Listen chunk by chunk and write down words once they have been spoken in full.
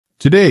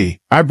Today,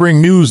 I bring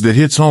news that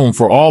hits home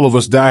for all of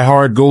us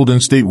die-hard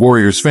Golden State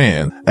Warriors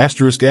fan.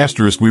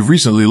 We've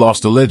recently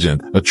lost a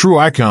legend, a true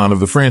icon of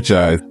the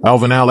franchise,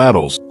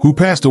 Attles, who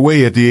passed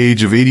away at the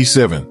age of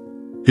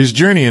 87. His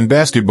journey in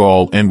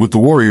basketball and with the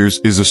Warriors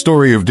is a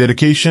story of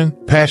dedication,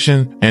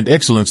 passion, and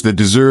excellence that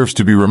deserves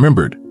to be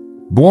remembered.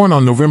 Born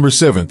on November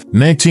 7,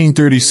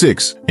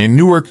 1936, in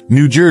Newark,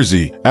 New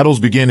Jersey,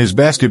 Attles began his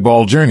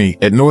basketball journey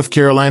at North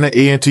Carolina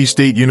A&T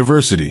State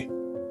University.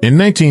 In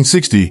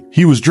 1960,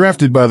 he was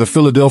drafted by the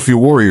Philadelphia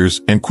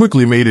Warriors and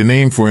quickly made a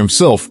name for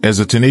himself as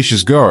a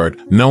tenacious guard,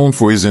 known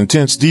for his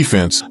intense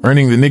defense,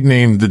 earning the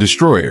nickname The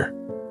Destroyer.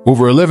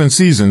 Over 11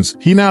 seasons,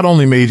 he not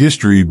only made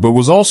history but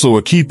was also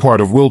a key part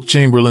of Wilt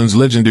Chamberlain's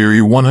legendary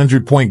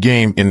 100-point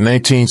game in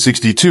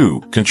 1962,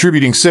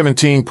 contributing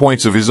 17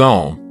 points of his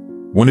own.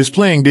 When his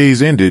playing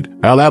days ended,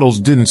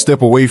 Attles didn't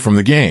step away from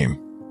the game.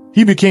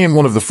 He became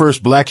one of the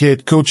first black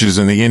head coaches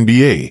in the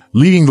NBA,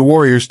 leading the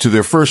Warriors to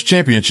their first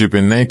championship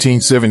in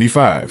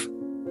 1975.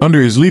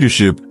 Under his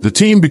leadership, the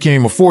team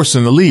became a force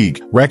in the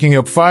league, racking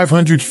up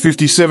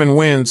 557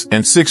 wins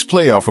and 6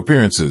 playoff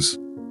appearances.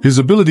 His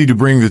ability to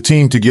bring the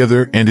team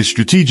together and his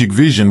strategic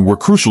vision were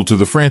crucial to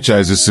the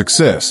franchise's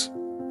success.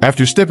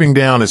 After stepping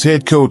down as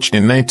head coach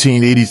in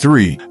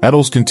 1983,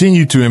 Attles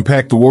continued to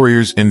impact the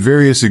Warriors in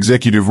various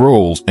executive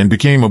roles and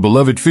became a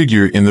beloved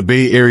figure in the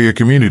Bay Area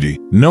community,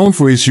 known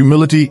for his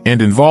humility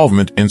and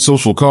involvement in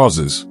social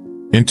causes.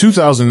 In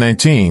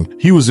 2019,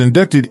 he was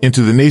inducted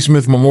into the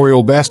Naismith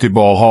Memorial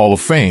Basketball Hall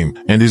of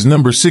Fame, and his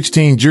number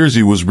 16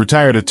 jersey was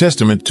retired, a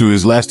testament to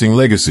his lasting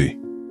legacy.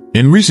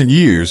 In recent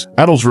years,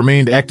 Attles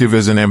remained active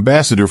as an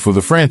ambassador for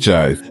the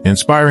franchise,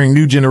 inspiring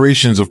new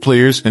generations of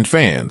players and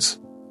fans.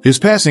 His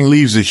passing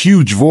leaves a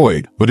huge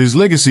void, but his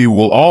legacy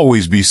will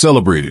always be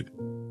celebrated.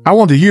 I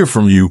want to hear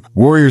from you,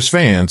 Warriors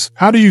fans.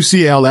 How do you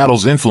see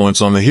Attles' influence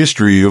on the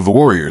history of the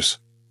Warriors?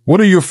 What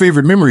are your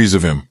favorite memories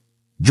of him?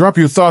 Drop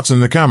your thoughts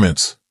in the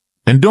comments.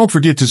 And don't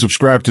forget to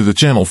subscribe to the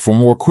channel for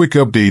more quick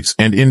updates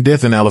and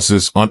in-depth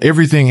analysis on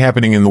everything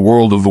happening in the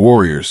world of the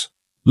Warriors.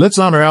 Let's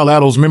honor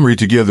Attles' memory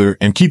together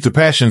and keep the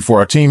passion for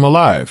our team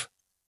alive.